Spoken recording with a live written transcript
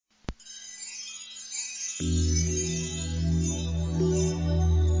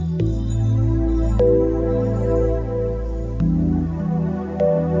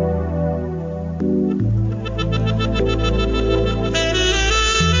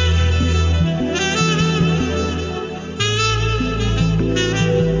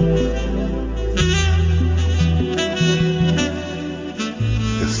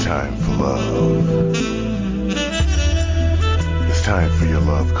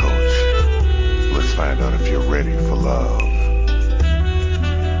Let's find out if you're ready for love.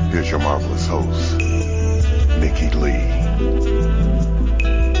 Here's your marvelous host, Nikki Lee.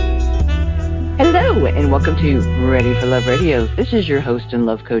 Hello, and welcome to Ready for Love Radio. This is your host and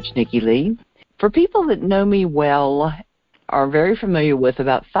love coach, Nikki Lee. For people that know me well, are very familiar with,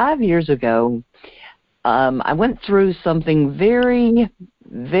 about 5 years ago, I went through something very,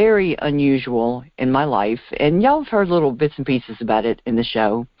 very unusual in my life, and y'all have heard little bits and pieces about it in the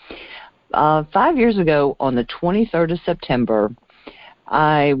show. 5 years ago, on the 23rd of September,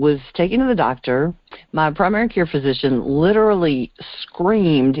 I was taken to the doctor. My primary care physician literally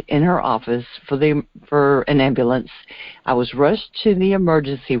screamed in her office for an ambulance. I was rushed to the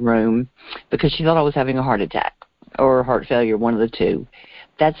emergency room because she thought I was having a heart attack or heart failure, one of the two.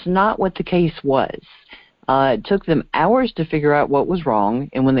 That's not what the case was. It took them hours to figure out what was wrong,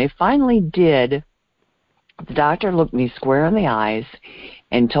 and when they finally did, the doctor looked me square in the eyes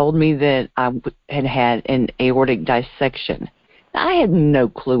and told me that I had had an aortic dissection. I had no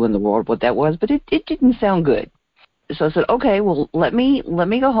clue in the world what that was, but it didn't sound good. So I said, okay, well, let me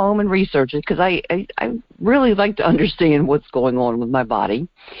go home and research it, because I really like to understand what's going on with my body.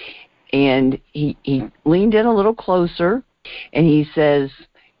 And he leaned in a little closer, and he says,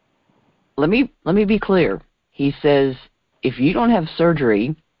 let me be clear. He says, if you don't have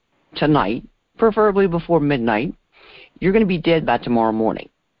surgery tonight, preferably before midnight, you're going to be dead by tomorrow morning.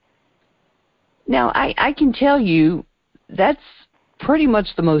 Now, I can tell you that's pretty much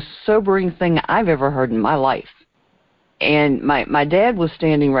the most sobering thing I've ever heard in my life. And my dad was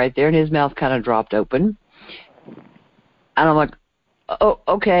standing right there, and his mouth kind of dropped open. And I'm like, oh,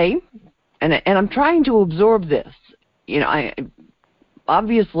 okay. And I'm trying to absorb this. You know, I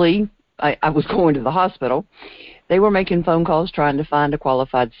was going to the hospital. They were making phone calls trying to find a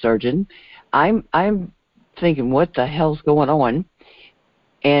qualified surgeon. I'm thinking, what the hell's going on?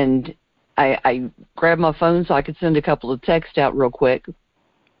 And I grabbed my phone so I could send a couple of texts out real quick.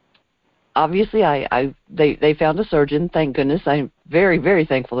 Obviously, they found a surgeon, thank goodness. I'm very, very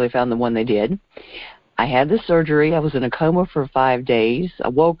thankful they found the one they did. I had the surgery. I was in a coma for 5 days. I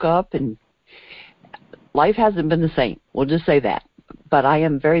woke up, and life hasn't been the same. We'll just say that. But I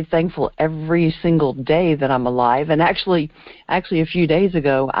am very thankful every single day that I'm alive. And actually a few days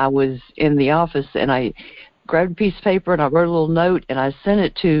ago, I was in the office, and I grabbed a piece of paper, and I wrote a little note, and I sent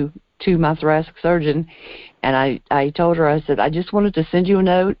it to my thoracic surgeon. And I told her, I said, I just wanted to send you a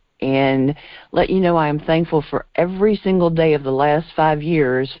note and let you know I am thankful for every single day of the last 5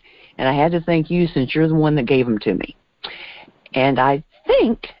 years, and I had to thank you since you're the one that gave them to me. And I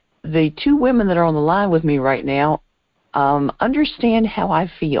think the two women that are on the line with me right now understand how I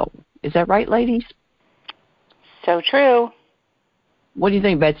feel. Is that right, ladies? So true. What do you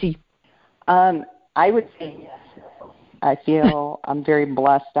think, Betsy? I would say yes. I feel I'm very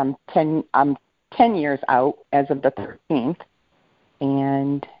blessed. I'm 10 years out as of the 13th,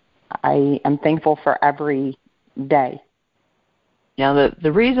 and I am thankful for every day. Now,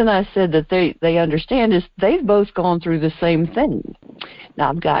 the reason I said that they understand is they've both gone through the same thing. Now,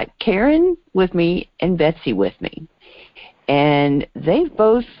 I've got Karen with me and Betsy with me, and they've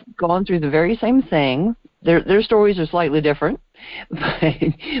both gone through the very same thing. Their stories are slightly different,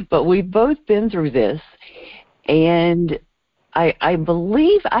 but we've both been through this. And I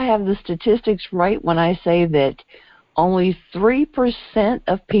believe I have the statistics right when I say that only 3%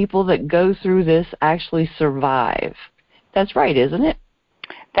 of people that go through this actually survive. That's right, isn't it?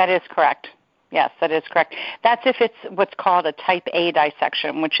 That is correct. Yes, that is correct. That's if it's what's called a type A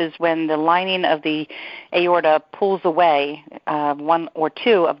dissection, which is when the lining of the aorta pulls away one or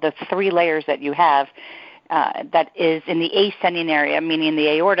two of the three layers that you have that is in the ascending area, meaning the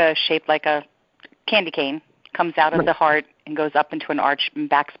aorta, shaped like a candy cane, comes out of the heart and goes up into an arch and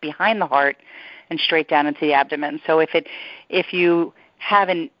backs behind the heart and straight down into the abdomen. So if you have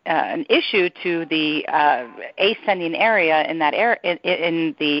an issue to the ascending area in that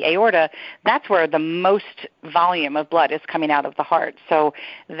in the aorta, that's where the most volume of blood is coming out of the heart. So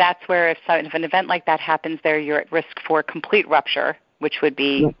that's where if an event like that happens there, you're at risk for complete rupture, which would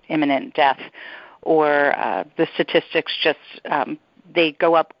be imminent death, or the statistics just they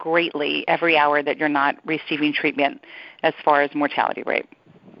go up greatly every hour that you're not receiving treatment as far as mortality rate.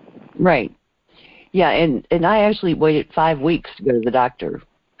 Right. Yeah, and I actually waited 5 weeks to go to the doctor.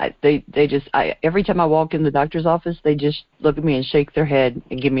 Every time I walk in the doctor's office, they just look at me and shake their head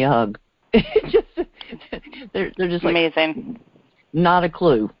and give me a hug. They're just like, amazing. Not a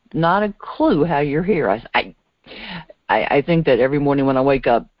clue how you're here. I think that every morning when I wake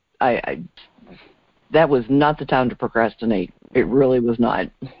up, that was not the time to procrastinate. It really was not.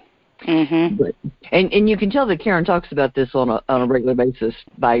 Mm-hmm. But, and you can tell that Karen talks about this on a regular basis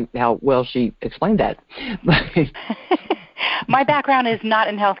by how well she explained that. My background is not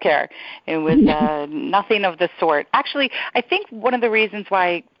in healthcare. It was nothing of the sort. Actually, I think one of the reasons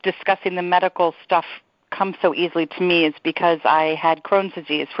why discussing the medical stuff comes so easily to me is because I had Crohn's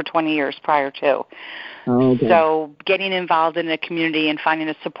disease for 20 years prior to. Oh, okay. So getting involved in a community and finding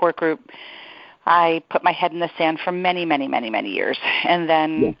a support group, I put my head in the sand for many, many, many, many years. And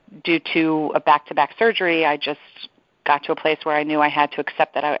then due to a back-to-back surgery, I just got to a place where I knew I had to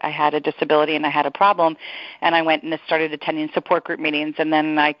accept that I had a disability and I had a problem, and I went and started attending support group meetings, and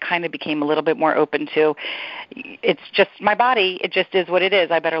then I kind of became a little bit more open to, it's just my body, it just is what it is,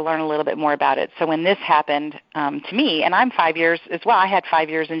 I better learn a little bit more about it. So when this happened to me, and I'm 5 years as well, I had 5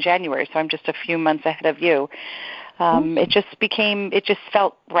 years in January, so I'm just a few months ahead of you, it just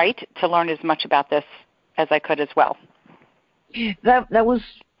felt right to learn as much about this as I could as well. That was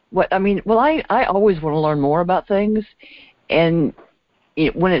what I mean. Well, I always want to learn more about things, and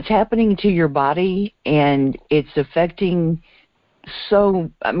when it's happening to your body and it's affecting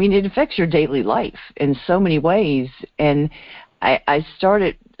it affects your daily life in so many ways. And I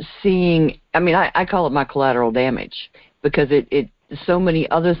started seeing, I call it my collateral damage, because it so many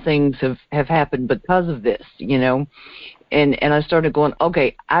other things have happened because of this, And I started going,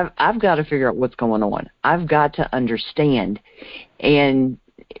 okay, I've got to figure out what's going on. I've got to understand. And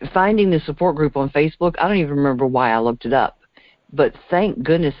finding the support group on Facebook, I don't even remember why I looked it up. But thank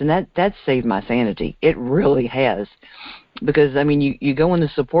goodness, and that saved my sanity. It really has. Because, you go in the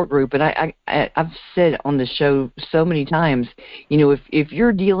support group, and I've said on the show so many times, if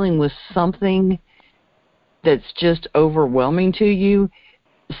you're dealing with something that's just overwhelming to you,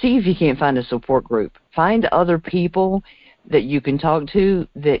 see if you can't find a support group. Find other people that you can talk to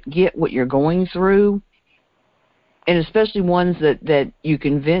that get what you're going through, and especially ones that you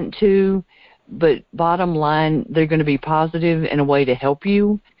can vent to, but bottom line, they're going to be positive in a way to help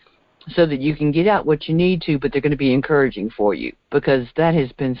you so that you can get out what you need to, but they're going to be encouraging for you, because that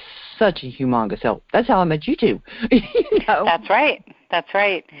has been such a humongous help. That's how I met you two. That's right.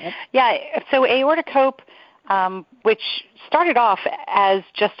 Yep. Yeah, so Aortic Hope, which started off as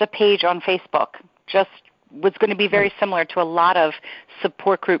just a page on Facebook, just was going to be very similar to a lot of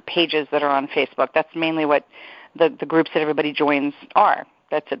support group pages that are on Facebook. That's mainly what the groups that everybody joins are.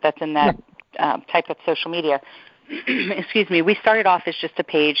 That's in that type of social media. Excuse me. We started off as just a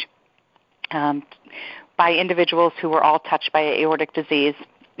page by individuals who were all touched by aortic disease.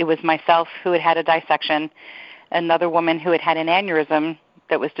 It was myself who had a dissection, another woman who had an aneurysm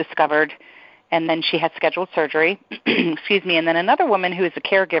that was discovered, and then she had scheduled surgery, excuse me, and then another woman who is a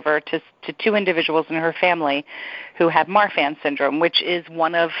caregiver to two individuals in her family who have Marfan syndrome, which is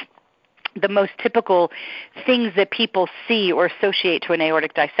one of the most typical things that people see or associate to an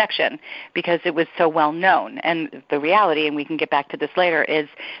aortic dissection, because it was so well known. And the reality, and we can get back to this later, is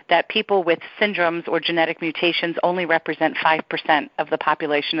that people with syndromes or genetic mutations only represent 5% of the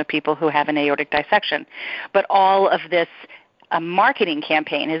population of people who have an aortic dissection. But all of this marketing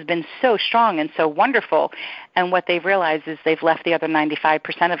campaign has been so strong and so wonderful, and what they've realized is they've left the other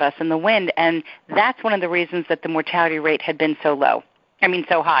 95% of us in the wind, and that's one of the reasons that the mortality rate had been so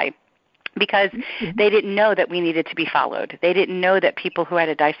high. Because they didn't know that we needed to be followed. They didn't know that people who had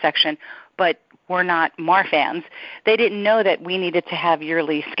a dissection but were not Marfans, they didn't know that we needed to have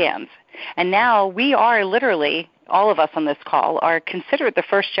yearly scans. And now we are literally, all of us on this call, are considered the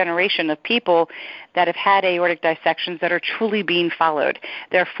first generation of people that have had aortic dissections that are truly being followed.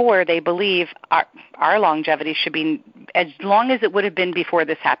 Therefore, they believe our longevity should be as long as it would have been before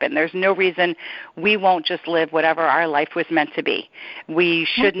this happened. There's no reason we won't just live whatever our life was meant to be. We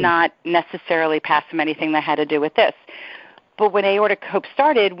should not necessarily pass them anything that had to do with this. But when Aortic Hope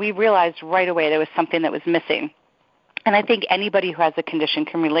started, we realized right away there was something that was missing. And I think anybody who has a condition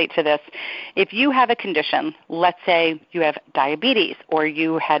can relate to this. If you have a condition, let's say you have diabetes, or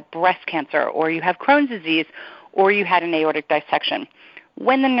you had breast cancer, or you have Crohn's disease, or you had an aortic dissection,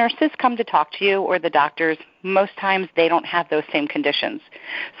 when the nurses come to talk to you, or the doctors, most times they don't have those same conditions.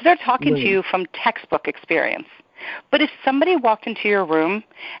 So they're talking to you from textbook experience. But if somebody walked into your room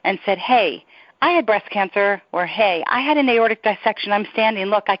and said, hey, I had breast cancer, or, hey, I had an aortic dissection, I'm standing,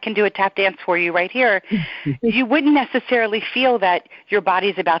 look, I can do a tap dance for you right here, you wouldn't necessarily feel that your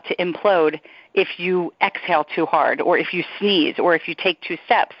body's about to implode if you exhale too hard, or if you sneeze, or if you take 2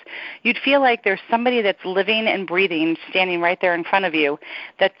 steps. You'd feel like there's somebody that's living and breathing, standing right there in front of you,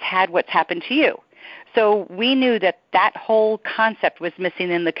 that's had what's happened to you. So we knew that whole concept was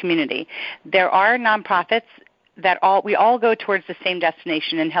missing in the community. There are nonprofits that we all go towards the same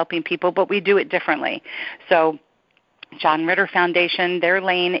destination in helping people, but we do it differently. So John Ritter Foundation, their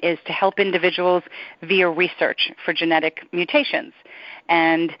lane is to help individuals via research for genetic mutations.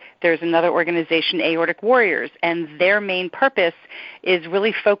 And there's another organization, Aortic Warriors, and their main purpose is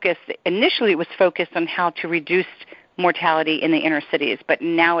really focused, initially it was focused on how to reduce mortality in the inner cities, but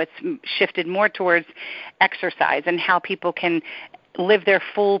now it's shifted more towards exercise and how people can live their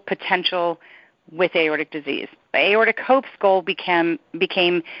full potential with aortic disease. The Aortic Hope's goal became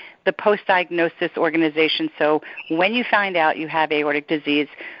the post-diagnosis organization. So when you find out you have aortic disease,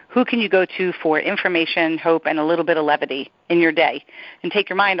 who can you go to for information, hope, and a little bit of levity in your day and take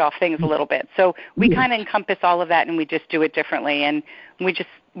your mind off things a little bit? So we kind of encompass all of that, and we just do it differently. And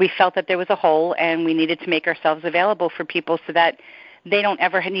we felt that there was a hole, and we needed to make ourselves available for people so that they don't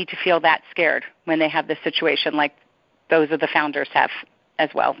ever need to feel that scared when they have this situation like those of the founders have as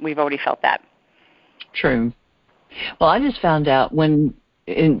well. We've already felt that. True. Well, I just found out when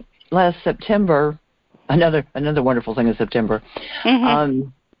in last September, another wonderful thing in September,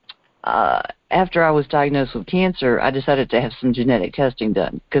 after I was diagnosed with cancer, I decided to have some genetic testing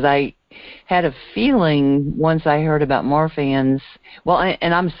done because I had a feeling once I heard about Marfan's,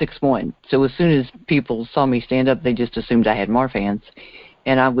 and I'm 6'1", so as soon as people saw me stand up, they just assumed I had Marfan's.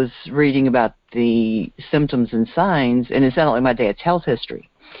 And I was reading about the symptoms and signs, and it sounded like my dad's health history.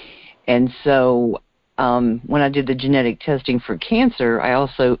 And so when I did the genetic testing for cancer, I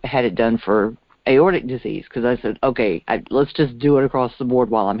also had it done for aortic disease because I said, okay, let's just do it across the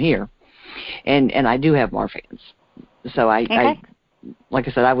board while I'm here. And I do have Marfan's. So I like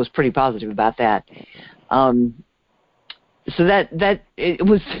I said, I was pretty positive about that. So that it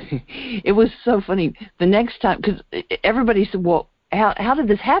was so funny. The next time, because everybody said, well, how did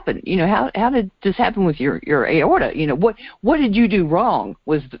this happen? You know, how did this happen with your aorta? You know, what did you do wrong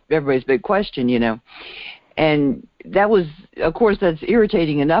was everybody's big question, you know. And that was, of course, that's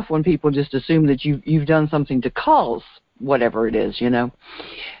irritating enough when people just assume that you've done something to cause whatever it is, you know.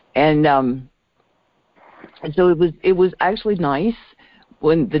 And so it was actually nice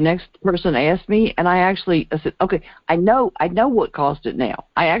when the next person asked me, and I said, okay, I know what caused it now.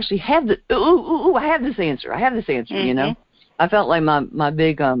 I actually have I have this answer. You know. I felt like my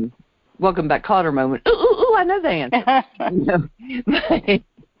big welcome back Kotter moment. I know the answer. You know?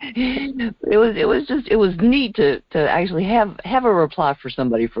 it was neat to actually have a reply for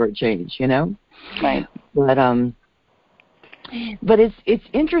somebody for a change, you know. Right. But it's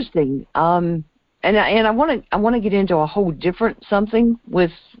interesting. And I want to get into a whole different something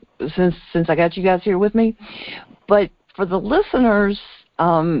with since I got you guys here with me. But for the listeners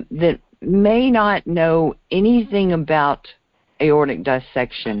that may not know anything about aortic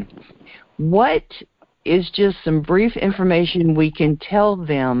dissection, what is just some brief information we can tell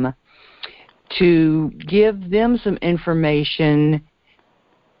them to give them some information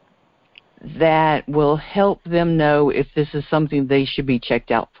that will help them know if this is something they should be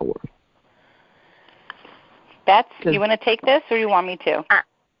checked out for? Beth, you want to take this or you want me to?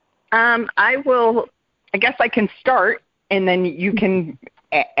 I will. I guess I can start, and then you can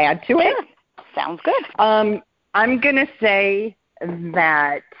add to it. Sounds good. I'm going to say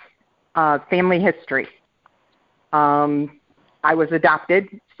that family history. I was adopted,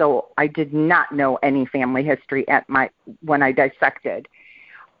 so I did not know any family history when I dissected.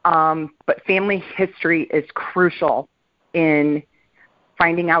 But family history is crucial in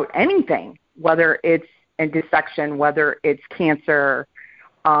finding out anything, whether it's a dissection, whether it's cancer.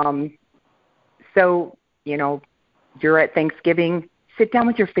 So, you know, you're at Thanksgiving, sit down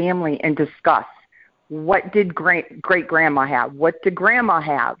with your family and discuss. What did great-grandma have? What did grandma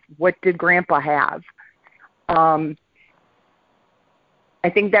have? What did grandpa have? I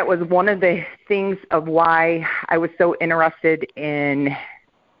think that was one of the things of why I was so interested in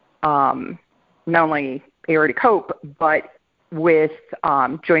not only Aortic Hope, but with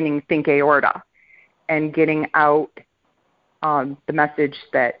joining Think Aorta and getting out the message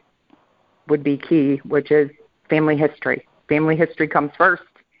that would be key, which is family history. Family history comes first,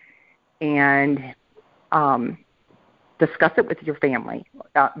 and discuss it with your family.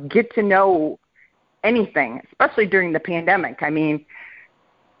 Get to know anything, especially during the pandemic. I mean,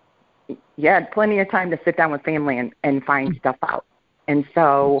 you had plenty of time to sit down with family and find stuff out. And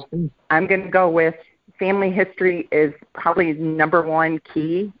so I'm going to go with family history is probably number one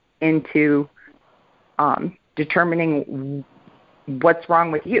key into determining what's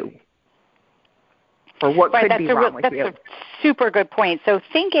wrong with you or what could be wrong with you. That's a super good point. So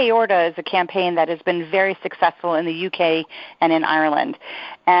Think Aorta is a campaign that has been very successful in the UK and in Ireland.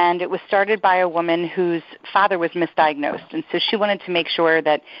 And it was started by a woman whose father was misdiagnosed. And so she wanted to make sure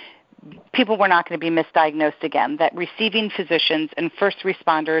that people were not going to be misdiagnosed again, that receiving physicians and first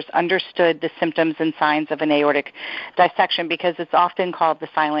responders understood the symptoms and signs of an aortic dissection, because it's often called the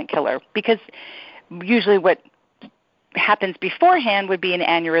silent killer. Because usually what happens beforehand would be an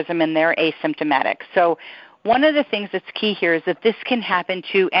aneurysm, and they're asymptomatic. So one of the things that's key here is that this can happen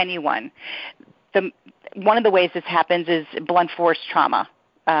to anyone. One of the ways this happens is blunt force trauma.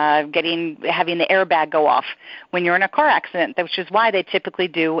 Having the airbag go off when you're in a car accident, which is why they typically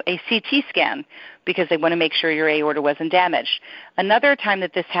do a CT scan, because they want to make sure your aorta wasn't damaged. Another time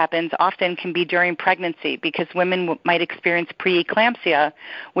that this happens often can be during pregnancy, because women might experience preeclampsia,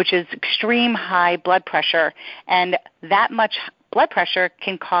 which is extreme high blood pressure, and that much blood pressure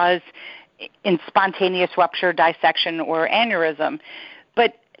can cause spontaneous rupture, dissection, or aneurysm.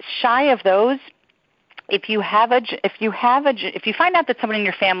 But shy of those, if you find out that someone in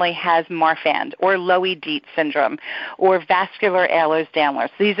your family has Marfan or Loeys-Dietz syndrome or vascular Ehlers-Danlos,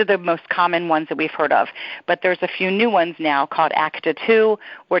 these are the most common ones that we've heard of, but there's a few new ones now called ACTA2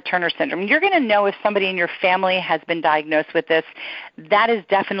 or Turner syndrome. You're going to know if somebody in your family has been diagnosed with this. That is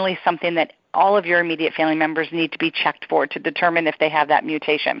definitely something that all of your immediate family members need to be checked for to determine if they have that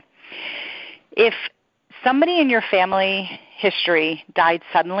mutation. If somebody in your family history died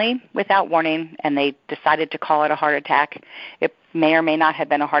suddenly without warning and they decided to call it a heart attack, it may or may not have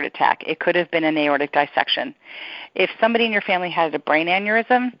been a heart attack. It could have been an aortic dissection. If somebody in your family has a brain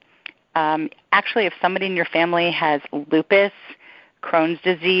aneurysm, if somebody in your family has lupus, Crohn's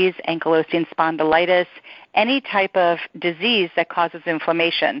disease, ankylosing spondylitis, any type of disease that causes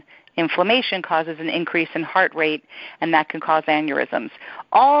inflammation. Inflammation causes an increase in heart rate, and that can cause aneurysms.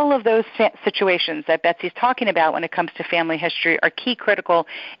 All of those situations that Betsy's talking about when it comes to family history are key critical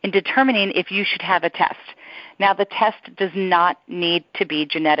in determining if you should have a test. Now, the test does not need to be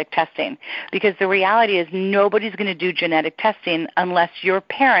genetic testing, because the reality is nobody's going to do genetic testing unless your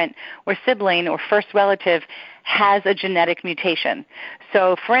parent or sibling or first relative has a genetic mutation.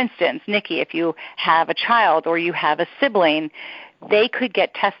 So, for instance, Nikki, if you have a child or you have a sibling, they could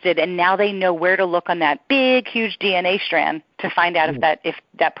get tested, and now they know where to look on that big, huge DNA strand to find out if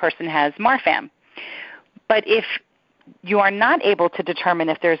that person has Marfan. But if you are not able to determine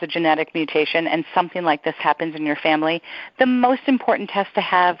if there's a genetic mutation and something like this happens in your family, the most important test to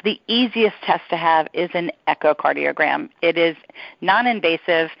have, the easiest test to have, is an echocardiogram. It is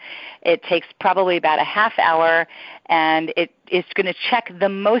non-invasive. It takes probably about a half hour, and it is going to check the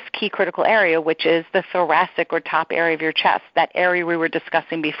most key critical area, which is the thoracic or top area of your chest, that area we were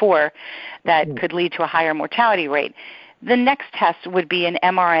discussing before that could lead to a higher mortality rate. The next test would be an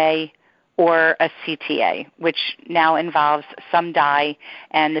MRA or a CTA, which now involves some dye,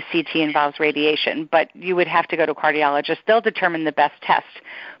 and the CT involves radiation. But you would have to go to a cardiologist. They'll determine the best test.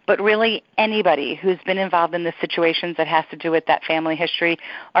 But really, anybody who's been involved in the situations that has to do with that family history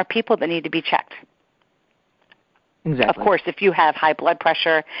are people that need to be checked. Exactly. Of course, if you have high blood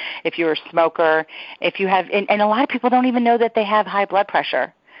pressure, if you're a smoker, if you have, and a lot of people don't even know that they have high blood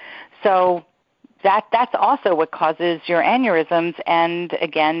pressure. So that's also what causes your aneurysms. And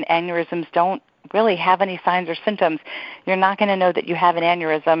again, aneurysms don't really have any signs or symptoms. You're not going to know that you have an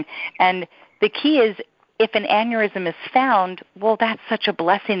aneurysm. And the key is, if an aneurysm is found, well, that's such a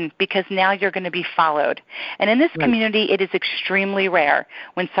blessing, because now you're going to be followed. And in this community, it is extremely rare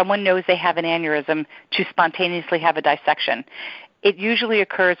when someone knows they have an aneurysm to spontaneously have a dissection. It usually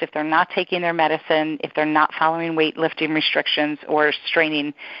occurs if they're not taking their medicine, if they're not following weightlifting restrictions or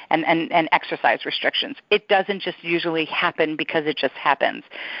straining and exercise restrictions. It doesn't just usually happen because it just happens.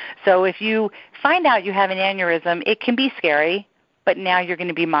 So if you find out you have an aneurysm, it can be scary, but now you're going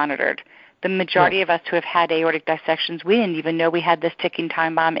to be monitored. The majority of us who have had aortic dissections, we didn't even know we had this ticking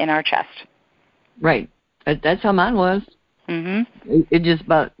time bomb in our chest. Right. That's how mine was. Mm-hmm. It just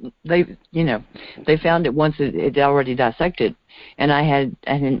about, they found it once it already dissected, and I had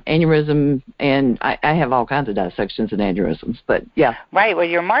an aneurysm, and I have all kinds of dissections and aneurysms, but yeah. Right, well,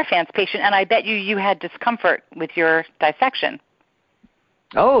 you're a Marfan's patient, and I bet you had discomfort with your dissection.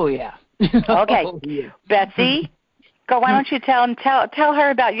 Oh, yeah. Okay. Oh, yeah. Betsy, why don't you tell her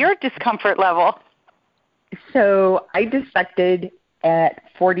about your discomfort level? So I dissected at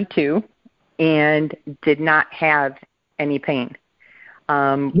 42 and did not have any pain.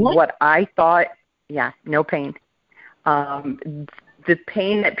 What I thought, no pain. The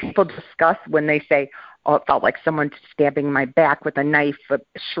pain that people discuss when they say, oh, it felt like someone stabbing my back with a knife,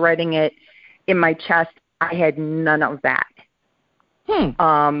 shredding it in my chest, I had none of that.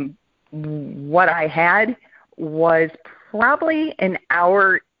 What I had was probably an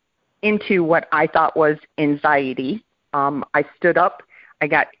hour into what I thought was anxiety. I stood up, I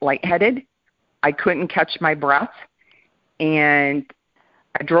got lightheaded, I couldn't catch my breath, and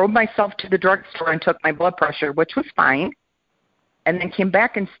I drove myself to the drugstore and took my blood pressure, which was fine, and then came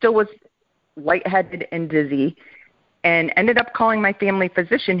back and still was lightheaded and dizzy, and ended up calling my family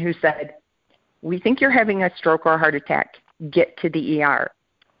physician, who said, "We think you're having a stroke or a heart attack. Get to the ER."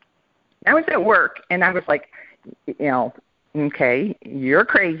 I was at work, and I was like, okay, you're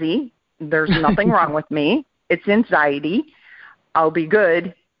crazy. There's nothing wrong with me. It's anxiety. I'll be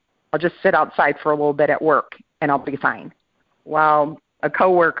good. I'll just sit outside for a little bit at work, and I'll be fine. Well, a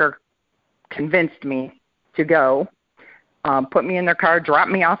coworker convinced me to go, put me in their car,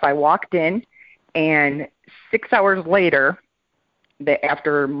 dropped me off. I walked in, and 6 hours later,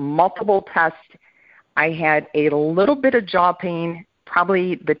 after multiple tests, I had a little bit of jaw pain,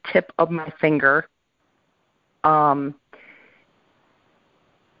 probably the tip of my finger, and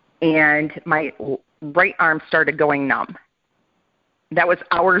my right arm started going numb. That was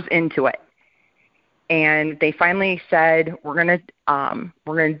hours into it. And they finally said, we're gonna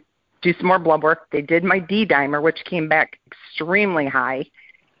do some more blood work. They did my D-dimer, which came back extremely high.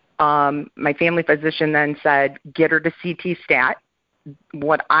 My family physician then said, get her to CT stat.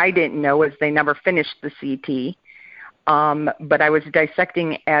 What I didn't know is they never finished the CT. But I was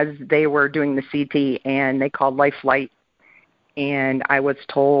dissecting as they were doing the CT, and they called Lifeline, and I was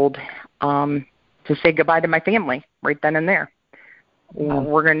told to say goodbye to my family right then and there. Wow.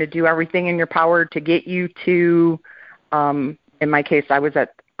 We're going to do everything in your power to get you to, in my case, I was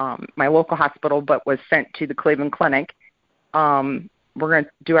at my local hospital but was sent to the Cleveland Clinic. We're going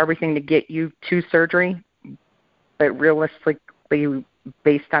to do everything to get you to surgery, but realistically,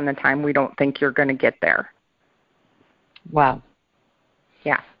 based on the time, we don't think you're going to get there. Wow.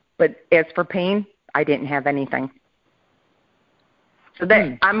 Yeah. But as for pain, I didn't have anything. So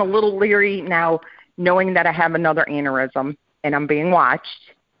that I'm a little leery now, knowing that I have another aneurysm and I'm being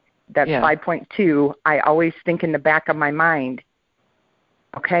watched. That's 5.2. I always think in the back of my mind,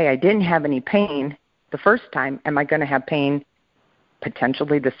 okay, I didn't have any pain the first time. Am I going to have pain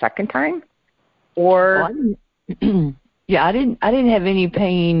potentially the second time? Or I didn't have any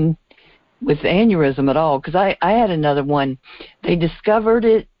pain with the aneurysm at all, because I had another one. They discovered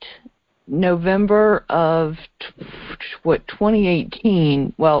it November of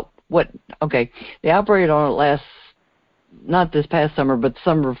 2018. They operated on it not this past summer, but the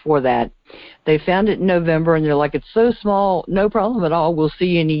summer before that. They found it in November, and they're like, it's so small, no problem at all, we'll see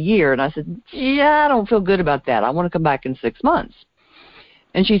you in a year. And I said, I don't feel good about that. I want to come back in 6 months.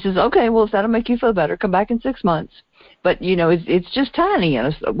 And she says, okay, well, if that'll make you feel better, come back in 6 months. But, it's just tiny. And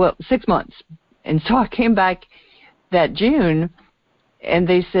I said, 6 months. And so I came back that June, and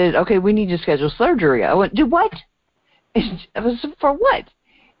they said, okay, we need to schedule surgery. I went, do what? And I was, for what?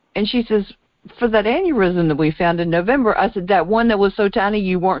 And she says, for that aneurysm that we found in November. I said, that one that was so tiny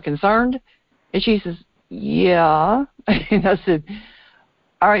you weren't concerned? And she says, yeah. And I said,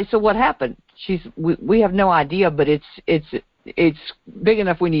 all right, so what happened? We have no idea, but it's big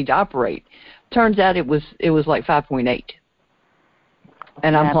enough we need to operate. Turns out it was like 5.8.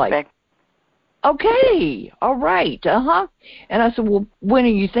 And I'm like, big. Okay, all right, And I said, well, when are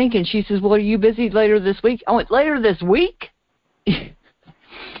you thinking? She says, well, are you busy later this week? I went, later this week?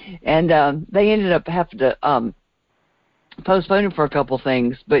 And they ended up having to postpone it for a couple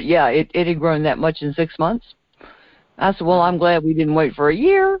things. But, yeah, it had grown that much in 6 months. I said, well, I'm glad we didn't wait for a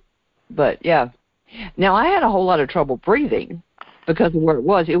year. But, yeah. Now, I had a whole lot of trouble breathing because of where it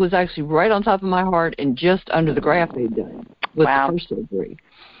was. It was actually right on top of my heart and just under the graft they'd done with the first surgery.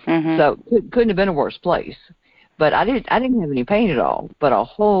 Mm-hmm. So it couldn't have been a worse place. But I didn't have any pain at all, but a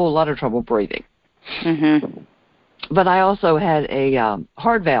whole lot of trouble breathing. Mm-hmm. But I also had a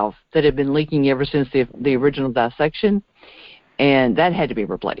heart valve that had been leaking ever since the original dissection, and that had to be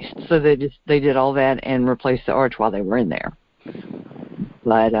replaced. So they did all that and replaced the arch while they were in there.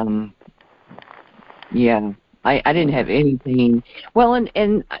 But I didn't have any pain. Well,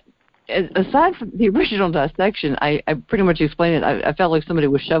 and aside from the original dissection, I pretty much explained it. I felt like somebody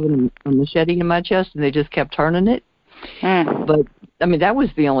was shoving a machete in my chest, and they just kept turning it. But I mean, that was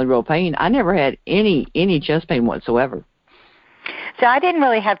the only real pain. I never had any chest pain whatsoever. So I didn't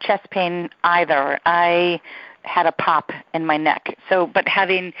really have chest pain either. I had a pop in my neck. So, but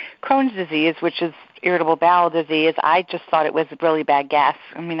having Crohn's disease, which is irritable bowel disease, I just thought it was really bad gas.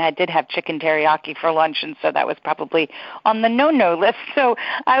 I mean, I did have chicken teriyaki for lunch, and so that was probably on the no-no list. So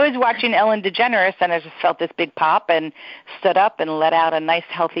I was watching Ellen DeGeneres, and I just felt this big pop and stood up and let out a nice,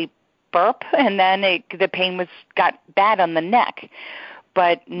 healthy burp, and then the pain got bad on the neck,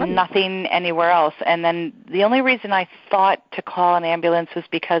 but nothing anywhere else. And then the only reason I thought to call an ambulance was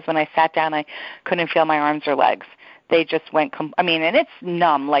because when I sat down, I couldn't feel my arms or legs. They just went, and it's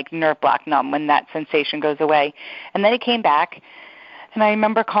numb, like nerve block numb when that sensation goes away. And then it came back. And I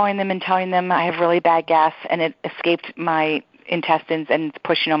remember calling them and telling them I have really bad gas and it escaped my intestines and it's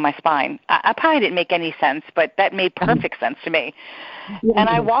pushing on my spine. I probably didn't make any sense, but that made perfect sense to me. And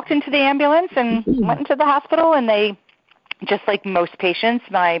I walked into the ambulance and went into the hospital, and they, just like most patients,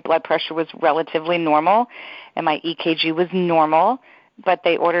 my blood pressure was relatively normal and my EKG was normal, but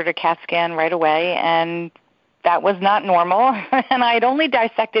they ordered a CAT scan right away, and that was not normal, and I had only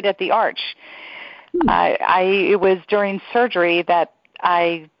dissected at the arch. It was during surgery that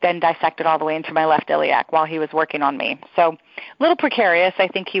I then dissected all the way into my left iliac while he was working on me. So a little precarious. I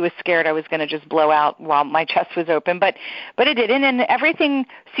think he was scared I was going to just blow out while my chest was open, but it didn't. And everything,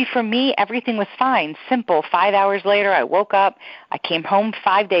 see, for me, everything was fine, simple. 5 hours later, I woke up. I came home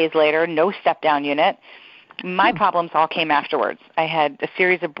 5 days later, no step-down unit. My problems all came afterwards. I had a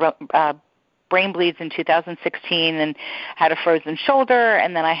series of brain bleeds in 2016 and had a frozen shoulder,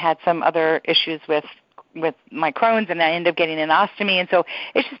 and then I had some other issues with my Crohn's, and I ended up getting an ostomy. And so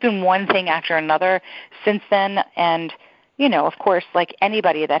it's just been one thing after another since then. And, you know, of course, like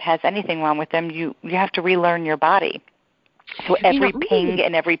anybody that has anything wrong with them, you have to relearn your body. So every ping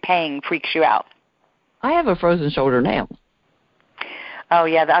and every pang freaks you out. I have a frozen shoulder now. Oh,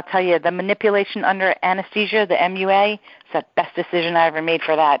 yeah, I'll tell you, the manipulation under anesthesia, the MUA, it's the best decision I ever made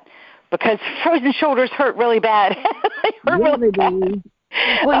for that, because frozen shoulders hurt really bad. They hurt really bad.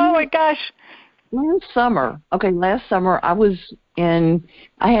 Well, my gosh. Last summer, I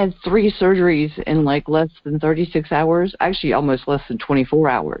had 3 surgeries in like less than 36 hours, actually almost less than 24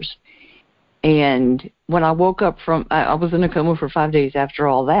 hours. And when I woke up I was in a coma for 5 days after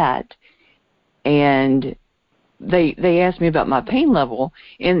all that, and they asked me about my pain level,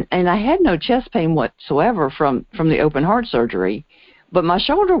 and I had no chest pain whatsoever from the open heart surgery, but my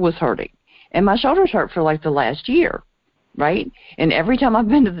shoulder was hurting, and my shoulders hurt for like the last year. Right? And every time I've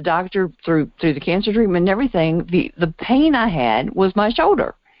been to the doctor through the cancer treatment and everything, the pain I had was my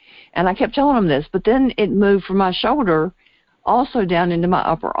shoulder. And I kept telling them this, but then it moved from my shoulder also down into my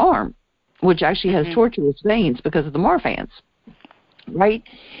upper arm, which actually has tortuous veins because of the Marfan's. Right?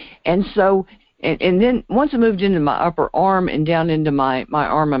 And so, and then once it moved into my upper arm and down into my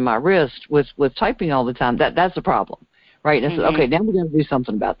arm and my wrist with typing all the time, that's a problem. Right? And I said, okay, now we're going to do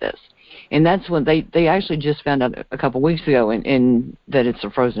something about this. And that's when they actually just found out a couple of weeks ago in that it's a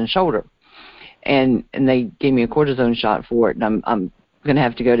frozen shoulder. And they gave me a cortisone shot for it, and I'm going to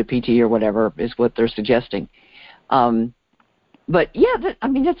have to go to PT or whatever is what they're suggesting. But, yeah,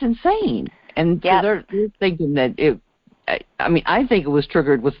 that's insane. And so they're thinking that I think it was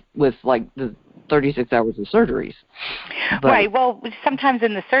triggered with like the 36 hours of surgeries. Right. Well, sometimes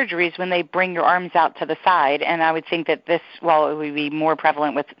in the surgeries when they bring your arms out to the side, and I would think that it would be more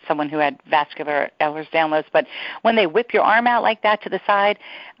prevalent with someone who had vascular Ehlers-Danlos, but when they whip your arm out like that to the side,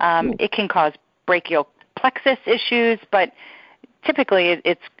 it can cause brachial plexus issues, but typically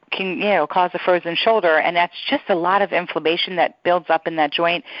it can cause a frozen shoulder, and that's just a lot of inflammation that builds up in that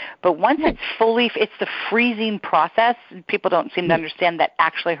joint. But once it's the freezing process. People don't seem to understand that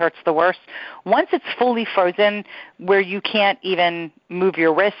actually hurts the worst. Once it's fully frozen, where you can't even move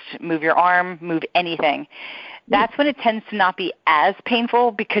your wrist, move your arm, move anything, that's when it tends to not be as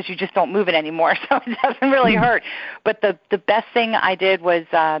painful because you just don't move it anymore, so it doesn't really hurt. But the best thing I did was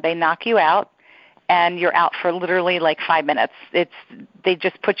they knock you out, and you're out for literally like 5 minutes. They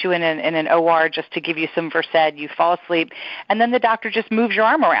just put you in an OR just to give you some Versed. You fall asleep, and then the doctor just moves your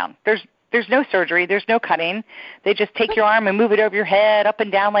arm around. There's no surgery. There's no cutting. They just take your arm and move it over your head, up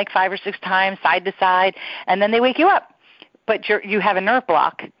and down like 5 or 6 times, side to side, and then they wake you up. But you have a nerve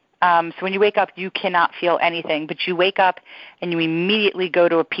block. So when you wake up, you cannot feel anything. But you wake up and you immediately go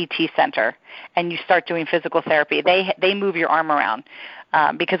to a PT center and you start doing physical therapy. They move your arm around.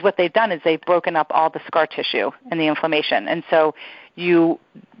 Because what they've done is they've broken up all the scar tissue and the inflammation. And so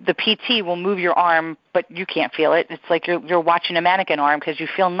the PT will move your arm, but you can't feel it. It's like you're watching a mannequin arm because you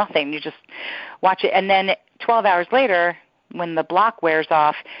feel nothing. You just watch it. And then 12 hours later, when the block wears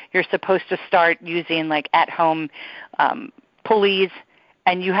off, you're supposed to start using like at-home pulleys,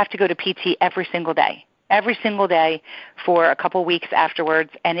 and you have to go to PT every single day for a couple weeks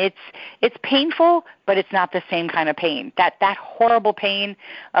afterwards, and it's painful, but it's not the same kind of pain. That horrible pain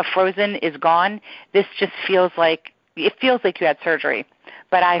of frozen is gone. This just feels like you had surgery,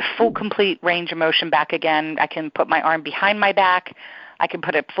 but I have full, complete range of motion back again. I can put my arm behind my back. I can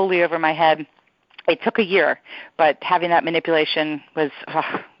put it fully over my head. It took a year, but having that manipulation was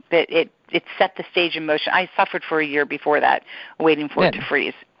it set the stage in motion. I suffered for a year before that, waiting for it to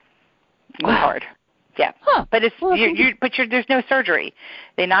freeze. It was hard. Yeah, but there's no surgery.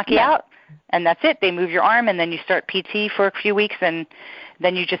 They knock you out, and that's it. They move your arm, and then you start PT for a few weeks, and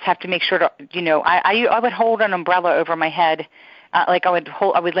then you just have to make sure to, I would hold an umbrella over my head Like I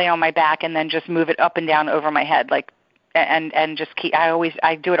would lay on my back and then just move it up and down over my head, like, and just keep.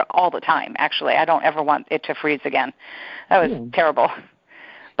 I do it all the time. Actually, I don't ever want it to freeze again. That was terrible.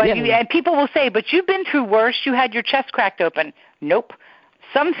 But and people will say, but you've been through worse. You had your chest cracked open. Nope.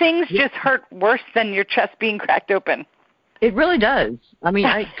 Some things just hurt worse than your chest being cracked open. It really does. I mean,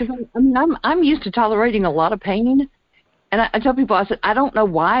 I'm used to tolerating a lot of pain, and I tell people, I said, I don't know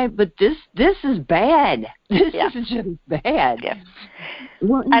why, but this is bad. This is just bad. Yeah.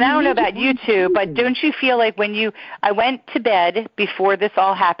 Well, and I don't know about you two, but don't you feel like I went to bed before this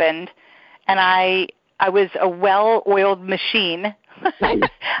all happened, and I was a well-oiled machine.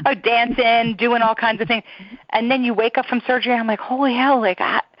 Dancing, doing all kinds of things, and then you wake up from surgery. And I'm like, holy hell! Like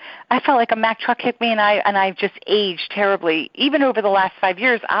I felt like a Mack truck hit me, and I've just aged terribly. Even over the last 5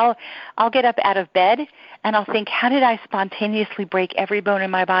 years, I'll get up out of bed and I'll think, how did I spontaneoely break every bone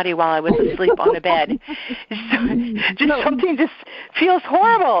in my body while I was asleep on the bed? Something just feels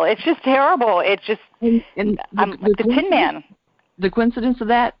horrible. It's just terrible. It's just I'm like the Tin Man. The coincidence of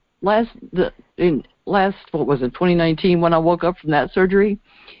that last, what was it, 2019, when I woke up from that surgery,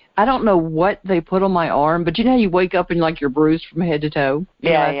 I don't know what they put on my arm, but you know how you wake up and like you're bruised from head to toe?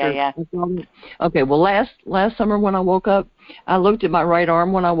 Yeah. Okay, well, last summer when I woke up, I looked at my right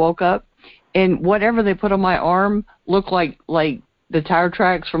arm when I woke up, and whatever they put on my arm looked like the tire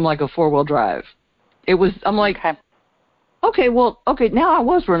tracks from like a 4-wheel drive. It was, I'm like, okay, now I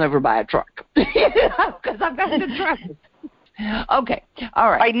was run over by a truck because I've got the truck. Okay,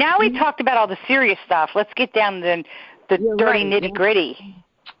 all right. Now we talked about all the serious stuff. Let's get down to the dirty nitty-gritty.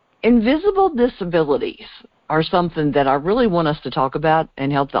 Invisible disabilities are something that I really want us to talk about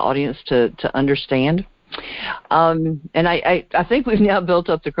and help the audience to understand. And I think we've now built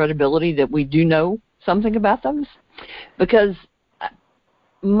up the credibility that we do know something about those, because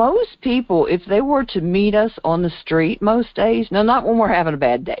most people, if they were to meet us on the street most days, now not when we're having a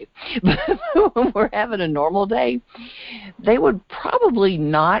bad day, but when we're having a normal day, they would probably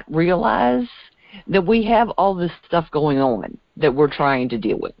not realize that we have all this stuff going on that we're trying to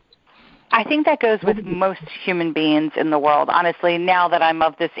deal with. I think that goes with most human beings in the world, honestly, now that I'm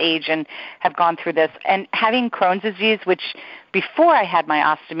of this age and have gone through this. And having Crohn's disease, which before I had my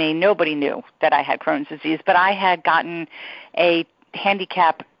ostomy, nobody knew that I had Crohn's disease, but I had gotten a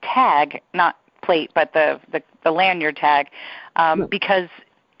handicap tag, not plate, but the lanyard tag, because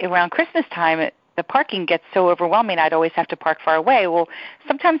around Christmas time, the parking gets so overwhelming, I'd always have to park far away. Well,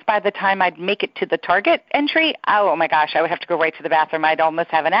 sometimes by the time I'd make it to the Target entry, oh my gosh, I would have to go right to the bathroom. I'd almost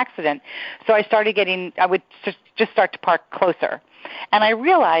have an accident. So I would just start to park closer. And I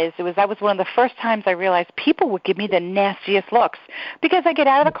realized that was one of the first times I realized people would give me the nastiest looks, because I get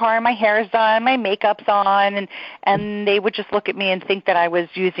out of the car and my hair is done, my makeup's on, and they would just look at me and think that I was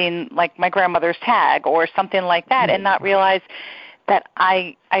using like my grandmother's tag or something like that, and not realize that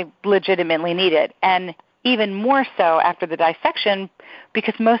I legitimately need it. And even more so after the dissection,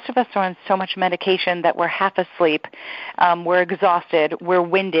 because most of us are on so much medication that we're half asleep, we're exhausted, we're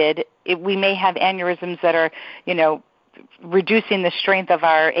winded. We may have aneurysms that are, reducing the strength of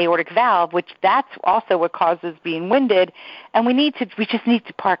our aortic valve, which that's also what causes being winded, and we just need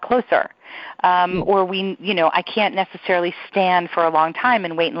to park closer. Or I can't necessarily stand for a long time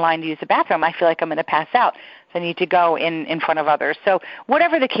and wait in line to use the bathroom. I feel like I'm going to pass out, so I need to go in front of others. So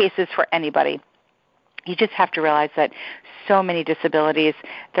whatever the case is for anybody, you just have to realize that so many disabilities,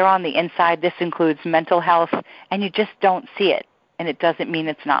 they're on the inside. This includes mental health, and you just don't see it, and it doesn't mean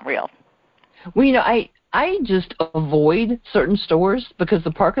it's not real. Well, I just avoid certain stores because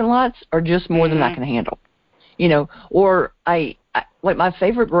the parking lots are just more than I can handle. Or I like my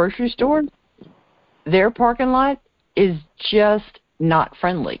favorite grocery store, their parking lot is just not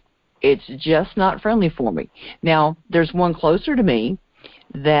friendly. It's just not friendly for me. Now, there's one closer to me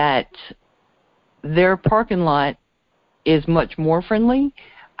that their parking lot is much more friendly.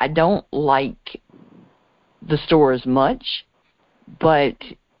 I don't like the store as much, but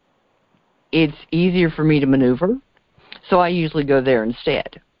it's easier for me to maneuver, so I usually go there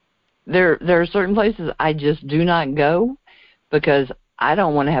instead. There are certain places I just do not go because I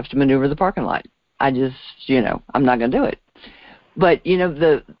don't want to have to maneuver the parking lot. I just, I'm not going to do it. But,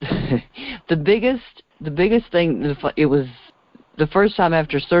 the biggest thing, it was the first time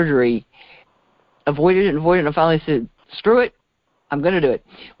after surgery, avoided it, and I finally said, screw it, I'm going to do it,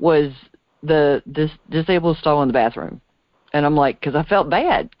 was this disabled stall in the bathroom. And I'm like, because I felt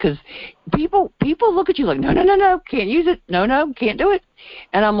bad, because people look at you like, no, can't use it. No, can't do it.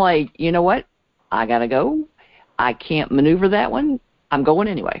 And I'm like, you know what? I got to go. I can't maneuver that one. I'm going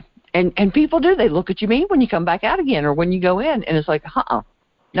anyway. And people do. They look at you mean when you come back out again or when you go in. And it's like,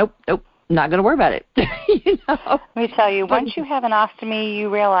 nope, not going to worry about it. Let me tell you, once you have an ostomy, you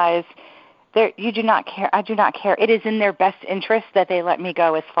realize you do not care. I do not care. It is in their best interest that they let me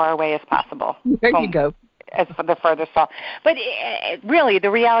go as far away as possible. There you go. As for the furthest off. But really,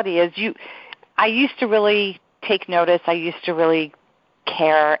 the reality is I used to really take notice. I used to really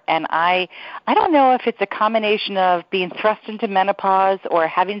care, and I don't know if it's a combination of being thrust into menopause or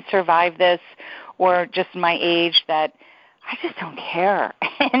having survived this or just my age that I just don't care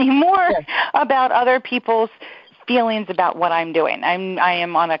anymore about other people's feelings about what I'm doing. I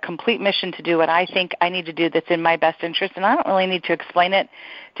am on a complete mission to do what I think I need to do that's in my best interest, and I don't really need to explain it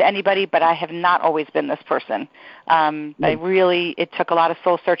to anybody, but I have not always been this person. It took a lot of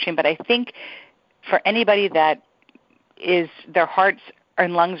soul searching, but I think for anybody that is their hearts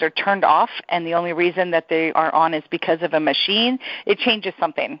and lungs are turned off and the only reason that they are on is because of a machine, it changes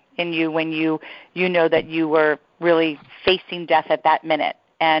something in you when you know that you were really facing death at that minute.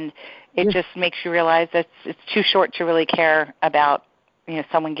 And it just makes you realize that it's too short to really care about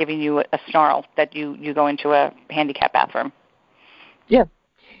someone giving you a snarl that you go into a handicapped bathroom.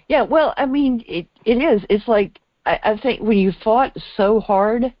 Yeah, well, I mean, it is. It's like, I think when you fought so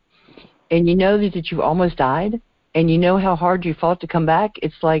hard and you know that you almost died and you know how hard you fought to come back,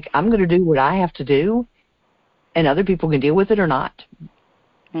 it's like, I'm going to do what I have to do and other people can deal with it or not.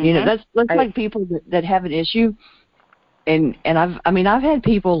 Mm-hmm. That's like people that have an issue. And I've had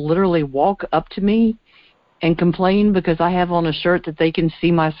people literally walk up to me and complain because I have on a shirt that they can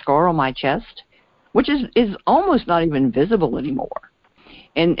see my scar on my chest, which is almost not even visible anymore.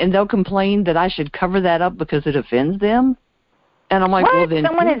 And they'll complain that I should cover that up because it offends them. And I'm like, what? Well, then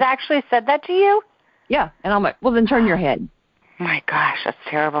someone has actually said that to you? Yeah. And I'm like, well, then turn your head. My gosh, that's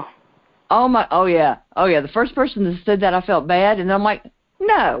terrible. Oh yeah. The first person that said that, I felt bad, and I'm like,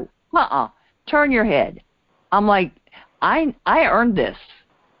 no, turn your head. I'm like, I earned this.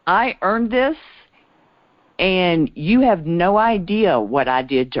 I earned this, and you have no idea what I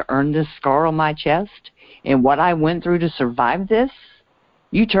did to earn this scar on my chest and what I went through to survive this.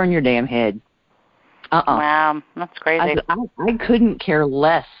 You turn your damn head. Wow, that's crazy. I couldn't care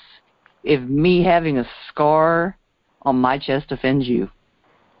less if me having a scar on my chest offends you.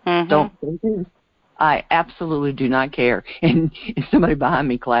 Mm-hmm. Don't. I absolutely do not care. And somebody behind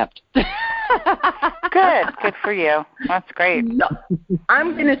me clapped. Good for you. That's great. No,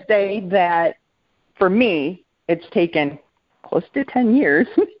 I'm going to say that for me, it's taken close to 10 years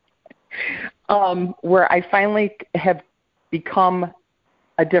where I finally have become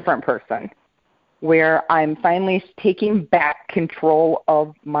a different person, where I'm finally taking back control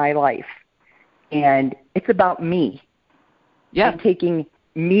of my life. And it's about me. Yeah. I'm taking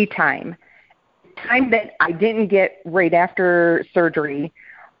me time that I didn't get right after surgery.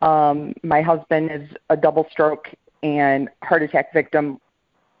 My husband is a double stroke and heart attack victim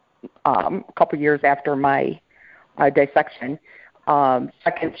a couple years after my dissection.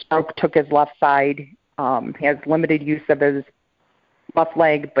 Second stroke took his left side, has limited use of his left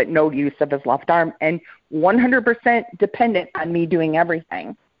leg, but no use of his left arm, and 100% dependent on me doing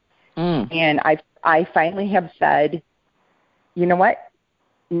everything. And I finally have said, you know what?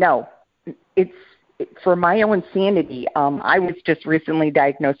 No, it's for my own sanity. I was just recently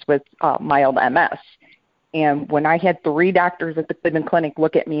diagnosed with mild MS. And when I had 3 doctors at the Cleveland Clinic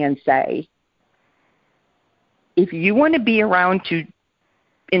look at me and say, if you want to be around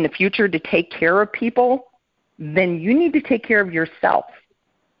in the future to take care of people, then you need to take care of yourself.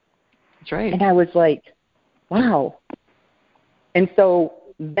 That's right. And I was like, wow. And so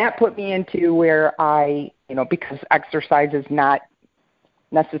that put me into where I, because exercise is not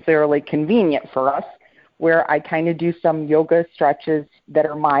necessarily convenient for us, where I kind of do some yoga stretches that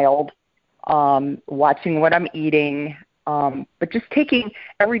are mild, watching what I'm eating, but just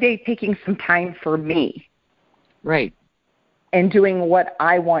every day taking some time for me. Right. And doing what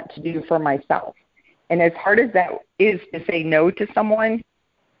I want to do for myself. And as hard as that is to say no to someone,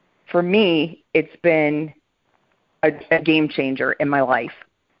 for me, it's been a game changer in my life.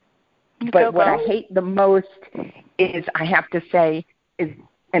 But what I hate the most is I have to say,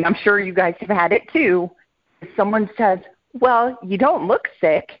 and I'm sure you guys have had it too, if someone says, well, you don't look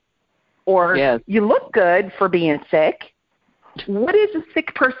sick, or yes, you look good for being sick. What is a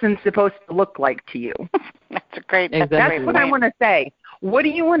sick person supposed to look like to you? That's great. Exactly. That's what I want to say. What do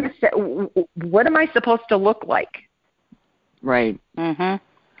you want to say? What am I supposed to look like? Right. Mm-hmm.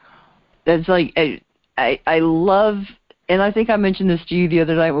 That's like, I love, and I think I mentioned this to you the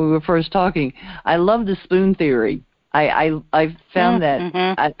other night when we were first talking, I love the spoon theory. I found that,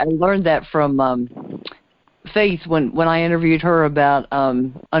 I learned that from Faith when I interviewed her about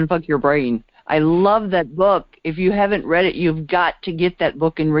Unfuck Your Brain. I love that book. If you haven't read it, you've got to get that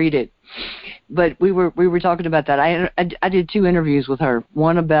book and read it. But we were talking about that. I did 2 interviews with her.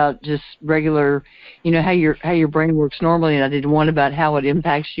 One about just regular, how your brain works normally, and I did one about how it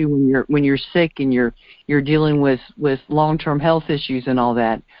impacts you when you're sick and you're dealing with long-term health issues and all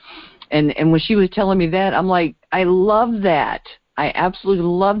that. And when she was telling me that, I'm like, I love that. I absolutely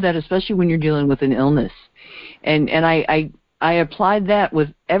love that, especially when you're dealing with an illness. And I applied that with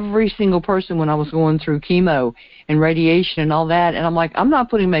every single person when I was going through chemo and radiation and all that. And I'm like, I'm not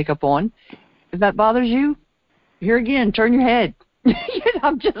putting makeup on. If that bothers you, here again, turn your head.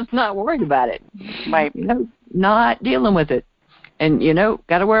 I'm just not worried about it. Right. Not dealing with it. And,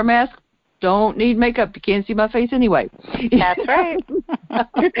 got to wear a mask. Don't need makeup. You can't see my face anyway. That's right.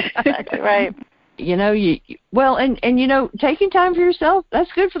 Exactly right. Taking time for yourself,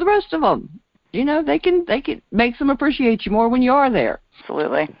 that's good for the rest of them. They can make them appreciate you more when you are there.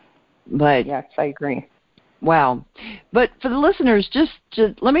 Absolutely. But yes, I agree. Wow. But for the listeners, just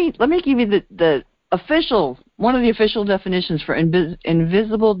let me give you the official, one of the official definitions for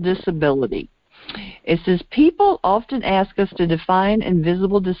invisible disability. It says people often ask us to define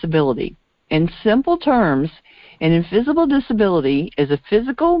invisible disability. In simple terms, an invisible disability is a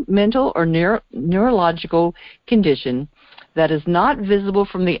physical, mental, or neurological condition that is not visible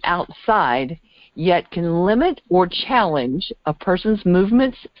from the outside, yet can limit or challenge a person's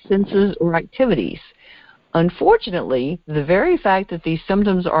movements, senses, or activities. Unfortunately, the very fact that these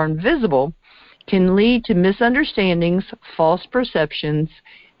symptoms are invisible can lead to misunderstandings, false perceptions,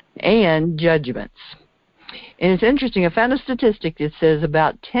 and judgments. And it's interesting, I found a statistic that says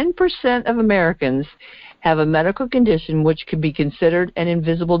about 10% of Americans have a medical condition which could be considered an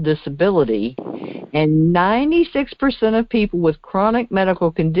invisible disability, and 96% of people with chronic medical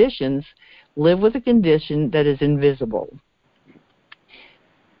conditions live with a condition that is invisible.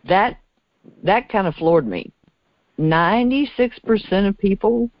 That kind of floored me. 96% of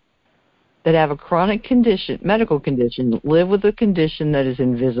people that have a chronic condition, medical condition, live with a condition that is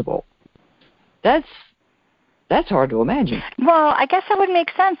invisible. That's hard to imagine. Well, I guess that would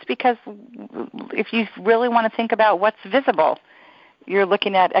make sense because if you really want to think about what's visible, you're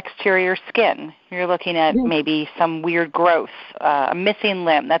looking at exterior skin. You're looking at maybe some weird growth, a missing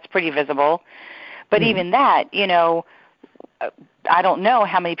limb. That's pretty visible. But even that, I don't know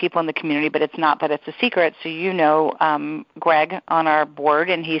how many people in the community, but it's not that it's a secret. So Greg on our board,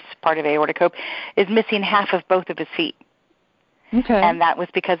 and he's part of Aorta Cope, is missing half of both of his feet. Okay. And that was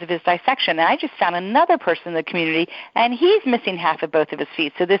because of his dissection. And I just found another person in the community, and he's missing half of both of his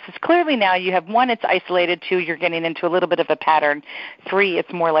feet. So this is clearly now you have 1, it's isolated. 2, you're getting into a little bit of a pattern. 3,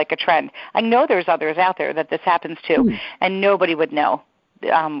 it's more like a trend. I know there's others out there that this happens to, and nobody would know.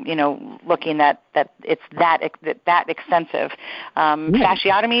 Looking at that it's that extensive.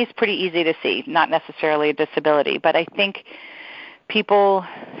 Fasciotomy is pretty easy to see, not necessarily a disability. But I think people,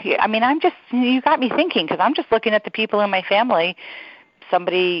 you got me thinking because I'm just looking at the people in my family.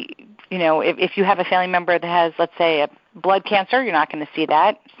 Somebody, if you have a family member that has, let's say, a blood cancer, you're not going to see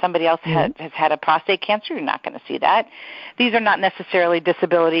that. Somebody else has had a prostate cancer, you're not going to see that. These are not necessarily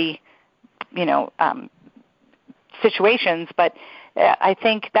disability, situations, but I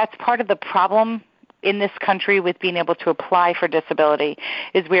think that's part of the problem in this country with being able to apply for disability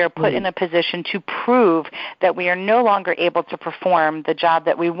is we are put in a position to prove that we are no longer able to perform the job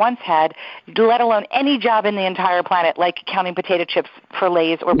that we once had, let alone any job in the entire planet, like counting potato chips for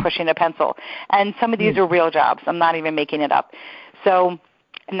Lay's or pushing a pencil. And some of these are real jobs. I'm not even making it up. So,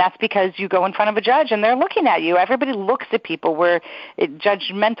 and that's because you go in front of a judge and they're looking at you. Everybody looks at people. We're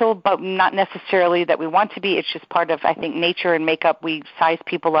judgmental, but not necessarily that we want to be. It's just part of, I think, nature and makeup. We size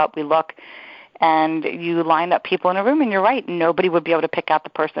people up. We look. And you line up people in a room, and you're right, nobody would be able to pick out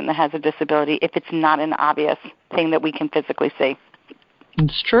the person that has a disability if it's not an obvious thing that we can physically see.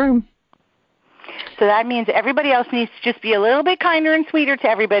 It's true. So that means everybody else needs to just be a little bit kinder and sweeter to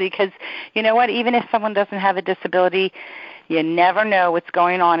everybody because, you know what, even if someone doesn't have a disability, you never know what's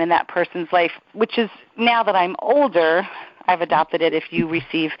going on in that person's life, which is, now that I'm older, I've adopted it. If you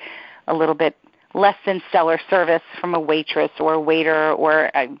receive a little bit less than stellar service from a waitress or a waiter or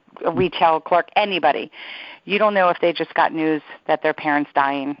a retail clerk, anybody. You don't know if they just got news that their parent's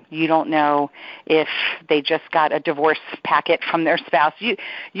dying. You don't know if they just got a divorce packet from their spouse.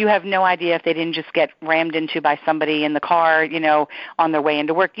 You have no idea if they didn't just get rammed into by somebody in the car, on their way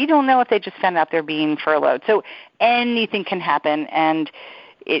into work. You don't know if they just found out they're being furloughed. So anything can happen, and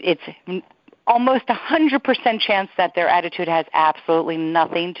it's almost 100% chance that their attitude has absolutely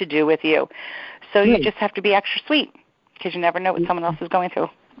nothing to do with you. So you just have to be extra sweet because you never know what someone else is going through.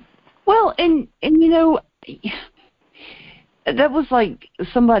 Well, and that was like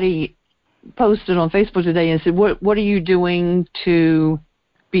somebody posted on Facebook today and said, what are you doing to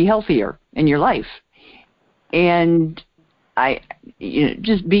be healthier in your life. And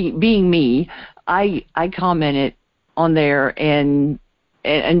just being me, I commented on there and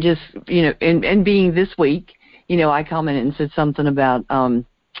just, and being this week, I commented and said something about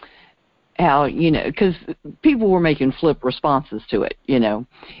how, because people were making flip responses to it, and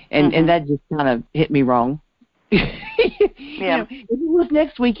that just kind of hit me wrong. Yeah. If it was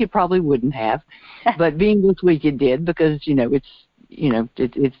next week, it probably wouldn't have, but being this week, it did, because it's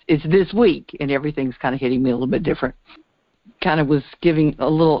this week, and everything's kind of hitting me a little bit different. Kind of was giving a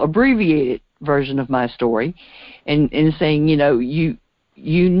little abbreviated version of my story, and saying, you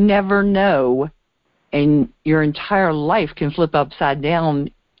never know, and your entire life can flip upside down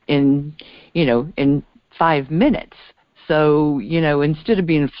in 5 minutes. So, instead of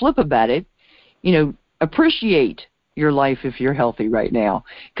being flip about it, appreciate your life if you're healthy right now.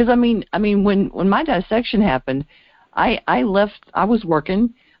 Because when my dissection happened, I was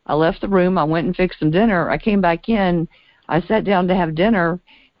working, I left the room, I went and fixed some dinner, I came back in, I sat down to have dinner,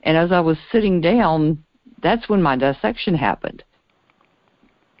 and as I was sitting down, that's when my dissection happened.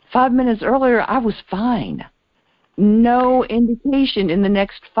 5 minutes earlier, I was fine. No indication in the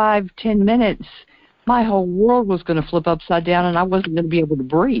next 5-10 minutes my whole world was going to flip upside down, and I wasn't going to be able to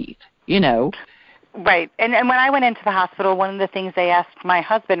breathe, Right. And when I went into the hospital, one of the things they asked my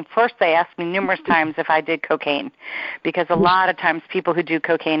husband, first they asked me numerous times if I did cocaine, because a lot of times people who do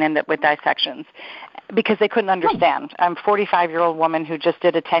cocaine end up with dissections because they couldn't understand. I'm a 45-year-old woman who just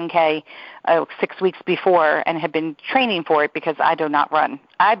did a 10K 6 weeks before and had been training for it because I do not run.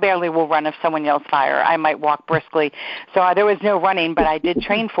 I barely will run if someone yells fire. I might walk briskly. So there was no running, but I did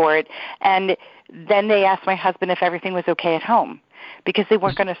train for it. And then they asked my husband if everything was okay at home, because they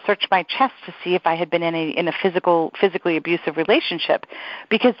weren't going to search my chest to see if I had been in a physically abusive relationship,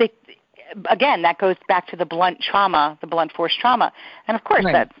 because again, that goes back to the blunt force trauma. And of course,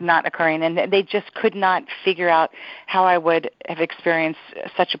 that's not occurring. And they just could not figure out how I would have experienced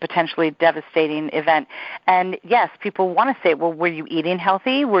such a potentially devastating event. And yes, people want to say, well, were you eating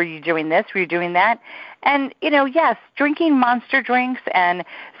healthy? Were you doing this? Were you doing that? And, yes, drinking Monster drinks and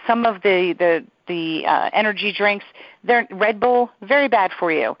some of the energy drinks, they're Red Bull, very bad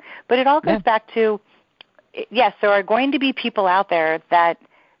for you. But it all goes back to, yes, there are going to be people out there that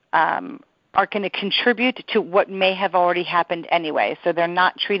are going to contribute to what may have already happened anyway. So they're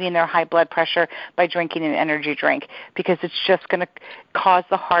not treating their high blood pressure by drinking an energy drink, because it's just going to cause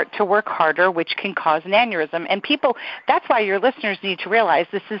the heart to work harder, which can cause an aneurysm. And people, that's why your listeners need to realize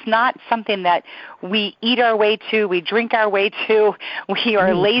this is not something that we eat our way to, we drink our way to, we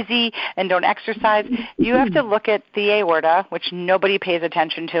are lazy and don't exercise. You have to look at the aorta, which nobody pays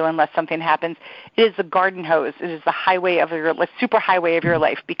attention to unless something happens. It is the garden hose. It is the highway of your super highway of your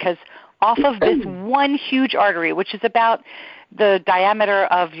life, because off of this one huge artery, which is about the diameter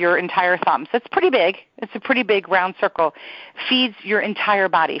of your entire thumb, so it's pretty big, it's a pretty big round circle, feeds your entire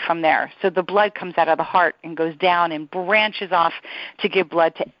body from there. So the blood comes out of the heart and goes down and branches off to give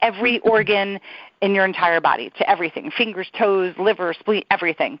blood to every organ in your entire body, to everything, fingers, toes, liver, spleen,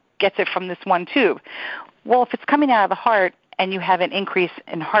 everything gets it from this one tube. Well, if it's coming out of the heart and you have an increase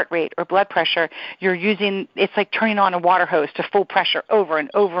in heart rate or blood pressure, it's like turning on a water hose to full pressure over and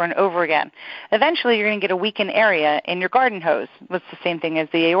over and over again. Eventually, you're going to get a weakened area in your garden hose. It's the same thing as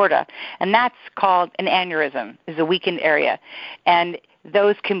the aorta. And that's called an aneurysm, is a weakened area. And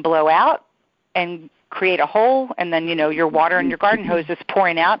those can blow out and create a hole, and then, your water in your garden hose is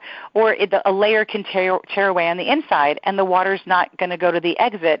pouring out, or a layer can tear away on the inside, and the water's not going to go to the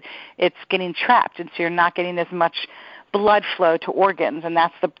exit. It's getting trapped, and so you're not getting as much blood flow to organs, and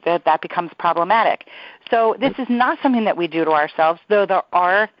that becomes problematic. So this is not something that we do to ourselves, though there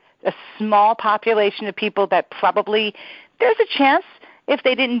are a small population of people that probably, there's a chance if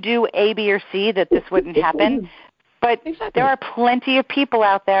they didn't do A, B, or C that this wouldn't happen. But there are plenty of people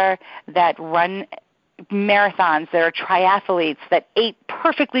out there that run marathons, that are triathletes, that ate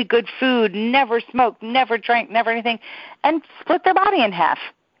perfectly good food, never smoked, never drank, never anything, and split their body in half.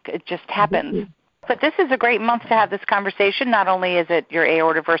 It just happens. But this is a great month to have this conversation. Not only is it your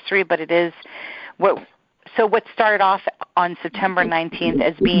aortiversary, but it is what started off on September 19th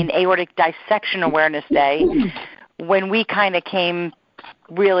as being Aortic Dissection Awareness Day, when we kind of came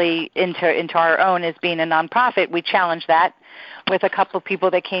really into our own as being a nonprofit. We challenged that with a couple of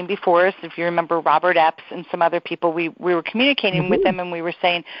people that came before us. If you remember Robert Epps and some other people, we were communicating with them, and we were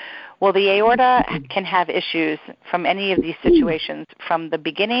saying, well, the aorta can have issues from any of these situations, from the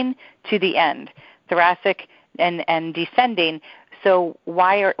beginning to the end, thoracic and descending. So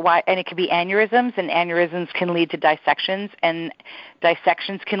why, and it could be aneurysms, and aneurysms can lead to dissections, and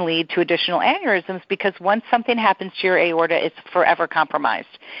dissections can lead to additional aneurysms, because once something happens to your aorta, it's forever compromised.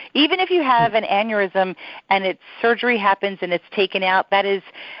 Even if you have an aneurysm and surgery happens and it's taken out, that is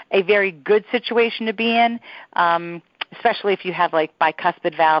a very good situation to be in. Especially if you have like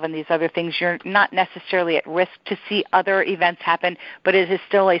bicuspid valve and these other things, you're not necessarily at risk to see other events happen, but it is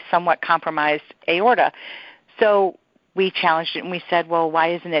still a somewhat compromised aorta. So we challenged it and we said, well,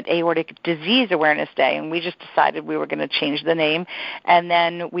 why isn't it Aortic Disease Awareness Day? And we just decided we were going to change the name. And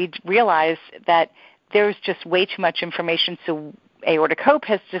then we realized that there's just way too much information, so Aortic Hope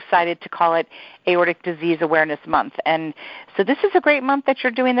has decided to call it Aortic Disease Awareness Month. And so this is a great month that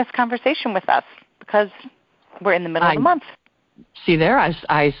you're doing this conversation with us, because we're in the middle of the month. See there,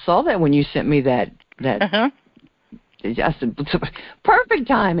 I saw that when you sent me that. I said, perfect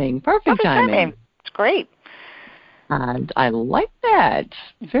timing. Perfect timing. It's great. And I like that.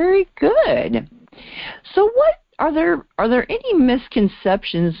 Very good. So are there any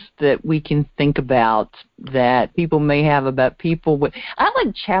misconceptions that we can think about that people may have about people with, I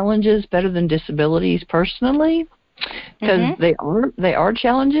like challenges better than disabilities personally, because they are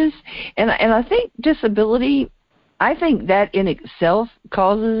challenges, and I think disability, I think that in itself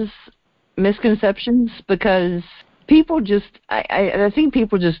causes misconceptions, because people just I think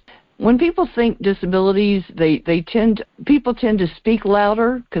people just, when people think disabilities, people tend to speak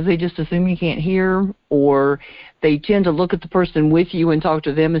louder because they just assume you can't hear, or they tend to look at the person with you and talk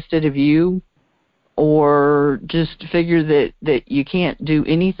to them instead of you, or just figure that you can't do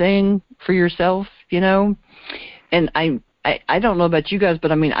anything for yourself, And I don't know about you guys,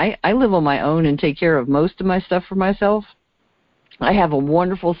 but I mean, I live on my own and take care of most of my stuff for myself. I have a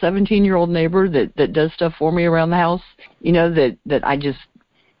wonderful 17-year-old neighbor that does stuff for me around the house, that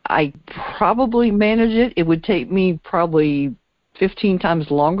I probably manage it. It would take me probably 15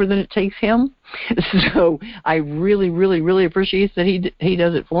 times longer than it takes him. So I really, really, really appreciate that he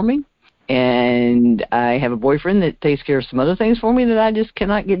does it for me. And I have a boyfriend that takes care of some other things for me that I just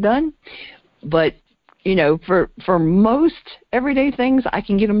cannot get done. But for most everyday things, I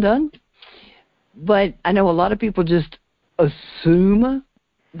can get them done. But I know a lot of people just assume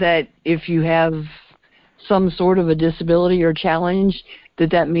that if you have some sort of a disability or challenge,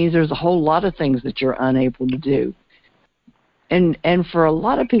 that means there's a whole lot of things that you're unable to do. And for a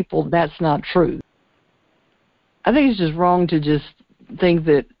lot of people, that's not true. I think it's just wrong to just think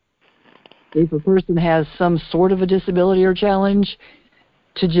that if a person has some sort of a disability or challenge,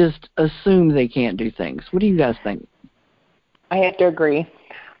 to just assume they can't do things. What do you guys think? I have to agree.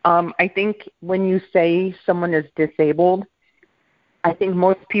 I think when you say someone is disabled, I think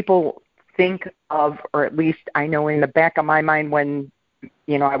most people think of, or at least I know in the back of my mind when,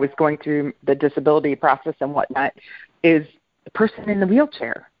 I was going through the disability process and whatnot, is the person in the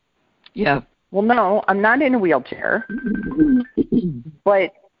wheelchair. Yeah. Well, no, I'm not in a wheelchair,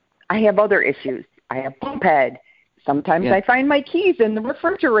 but I have other issues. I have bump head. Sometimes I find my keys in the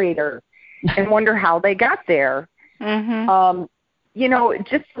refrigerator and wonder how they got there.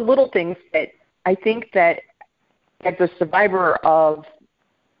 Just little things that I think that as a survivor of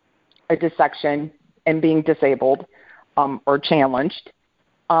a dissection and being disabled or challenged,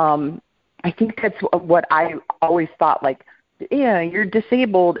 I think that's what I always thought, like, yeah, you're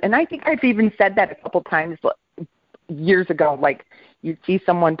disabled. And I think I've even said that a couple times years ago, like you'd see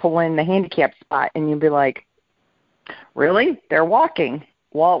someone pull in the handicap spot and you'd be like, really? They're walking.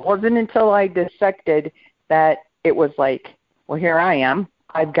 Well, it wasn't until I dissected that it was like, well, here I am.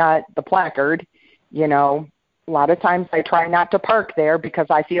 I've got the placard. A lot of times I try not to park there because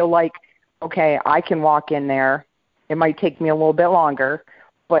I feel like, okay, I can walk in there. It might take me a little bit longer,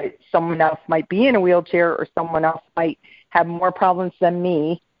 but someone else might be in a wheelchair or someone else might have more problems than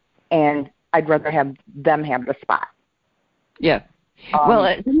me, and I'd rather have them have the spot. Yeah.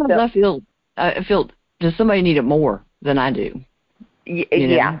 Well, sometimes I feel does somebody need it more than I do?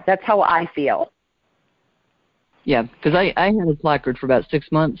 Yeah, that's how I feel. Yeah, because I had a placard for about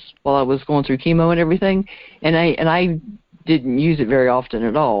 6 months while I was going through chemo and everything, and I didn't use it very often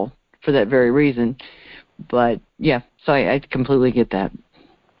at all for that very reason. But yeah, so I completely get that.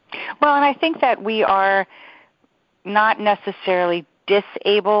 Well, and I think that we are not necessarily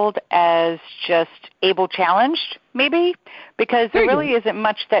disabled as just able challenged, maybe, because there really isn't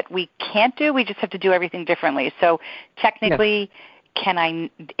much that we can't do. We just have to do everything differently. So technically,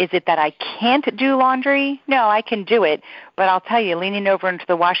 is it that I can't do laundry? No, I can do it. But I'll tell you, leaning over into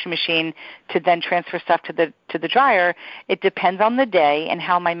the washing machine to then transfer stuff to the dryer, it depends on the day and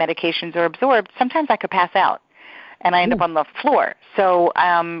how my medications are absorbed. Sometimes I could pass out. and I end up on the floor. So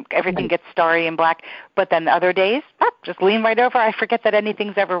everything gets starry and black. But then the other days, just lean right over. I forget that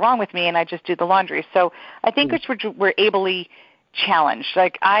anything's ever wrong with me, and I just do the laundry. So I think we're ably challenged.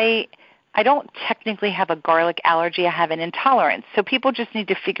 Like I don't technically have a garlic allergy. I have an intolerance. So people just need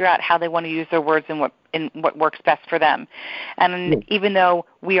to figure out how they want to use their words and what works best for them. And even though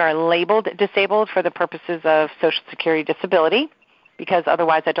we are labeled disabled for the purposes of Social Security disability, because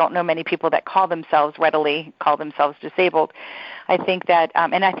otherwise I don't know many people that readily call themselves disabled, I think that,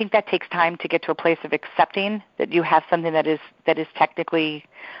 and I think that takes time to get to a place of accepting that you have something that is technically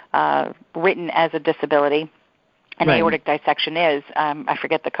written as a disability. An aortic dissection is. I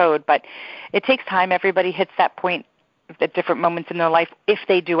forget the code, but it takes time. Everybody hits that point at different moments in their life, if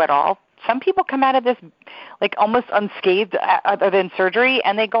they do at all. Some people come out of this like almost unscathed other than surgery,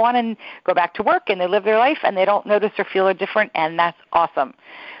 and they go on and go back to work, and they live their life, and they don't notice or feel a different, and that's awesome.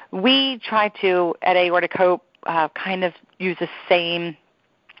 We try to, at Aortic Hope, kind of use the same,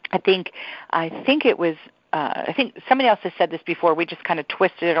 I think it was, I think somebody else has said this before. We just kind of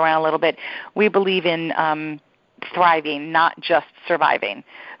twisted it around a little bit. We believe in thriving, not just surviving.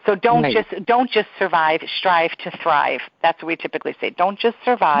 So don't just survive, strive to thrive. That's what we typically say. Don't just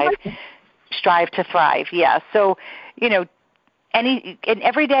survive, strive to thrive. Yeah. So, and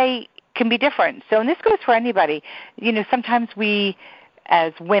every day can be different. So, and this goes for anybody. Sometimes we,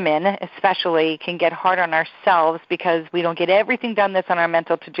 as women especially, can get hard on ourselves because we don't get everything done that's on our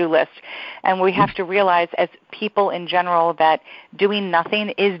mental to-do list. And we have to realize as people in general that doing nothing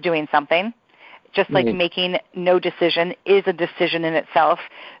is doing something. Just like making no decision is a decision in itself.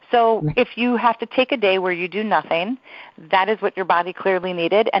 So if you have to take a day where you do nothing, that is what your body clearly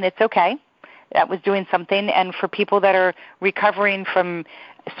needed, and it's okay. That was doing something. And for people that are recovering from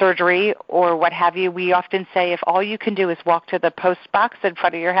surgery or what have you, we often say if all you can do is walk to the post box in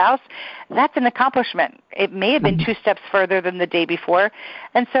front of your house, that's an accomplishment. It may have been 2 steps further than the day before.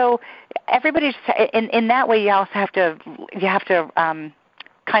 And so everybody's in that way. You also have to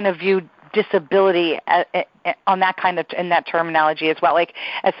kind of view disability on that kind of in that terminology as well, like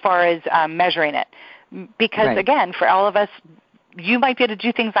as far as measuring it, because again, for all of us, you might be able to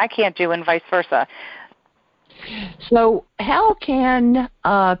do things I can't do, and vice versa. So, how can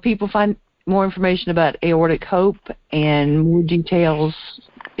people find more information about Aortic Hope and more details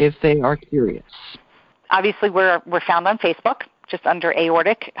if they are curious? Obviously, we're found on Facebook, just under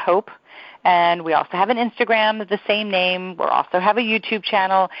Aortic Hope. And we also have an Instagram of the same name. We also have a YouTube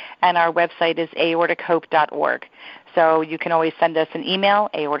channel, and our website is aortichope.org. So you can always send us an email,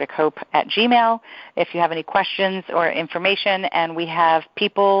 aortichope@gmail.com, if you have any questions or information. And we have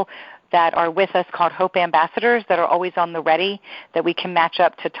people that are with us called Hope Ambassadors that are always on the ready, that we can match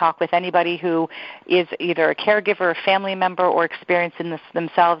up to talk with anybody who is either a caregiver, a family member, or experiencing this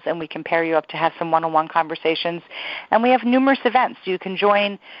themselves, and we can pair you up to have some one-on-one conversations. And we have numerous events. You can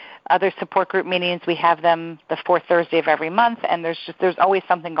join other support group meetings. We have them the 4th Thursday of every month, and there's always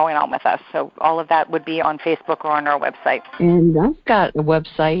something going on with us. So all of that would be on Facebook or on our website. And I've got a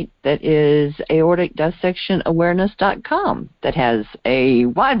website that is aorticdissectionawareness.com that has a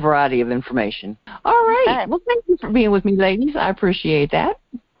wide variety of information. All right. Okay. Well, thank you for being with me, ladies. I appreciate that.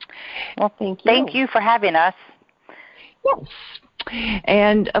 Well, thank you. Thank you for having us. Yes.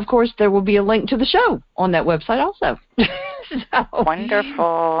 And, of course, there will be a link to the show on that website also. So,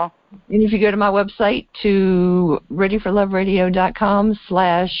 wonderful. And if you go to my website to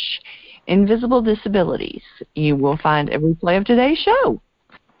readyforloveradio.com/invisible disabilities, you will find a replay of today's show.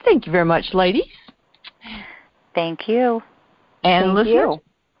 Thank you very much, ladies. Thank you. And listeners,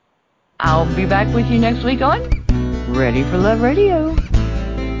 I'll be back with you next week on Ready for Love Radio.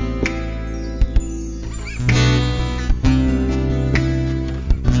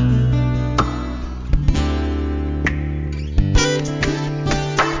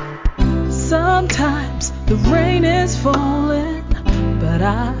 Sometimes the rain is falling, but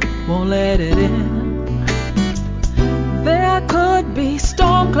I won't let it in. There could be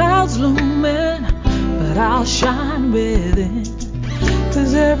storm clouds looming, but I'll shine within.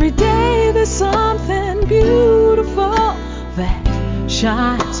 'Cause every day there's something beautiful that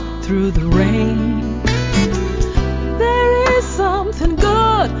shines through the rain. There is something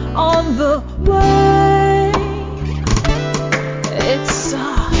good on the way. It's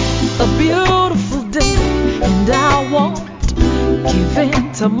a beautiful day, and I won't give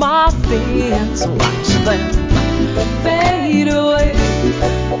in to my fears. Watch them fade away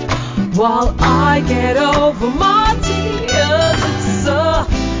while I get over my tears. It's a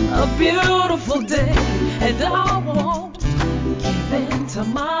beautiful day, and I won't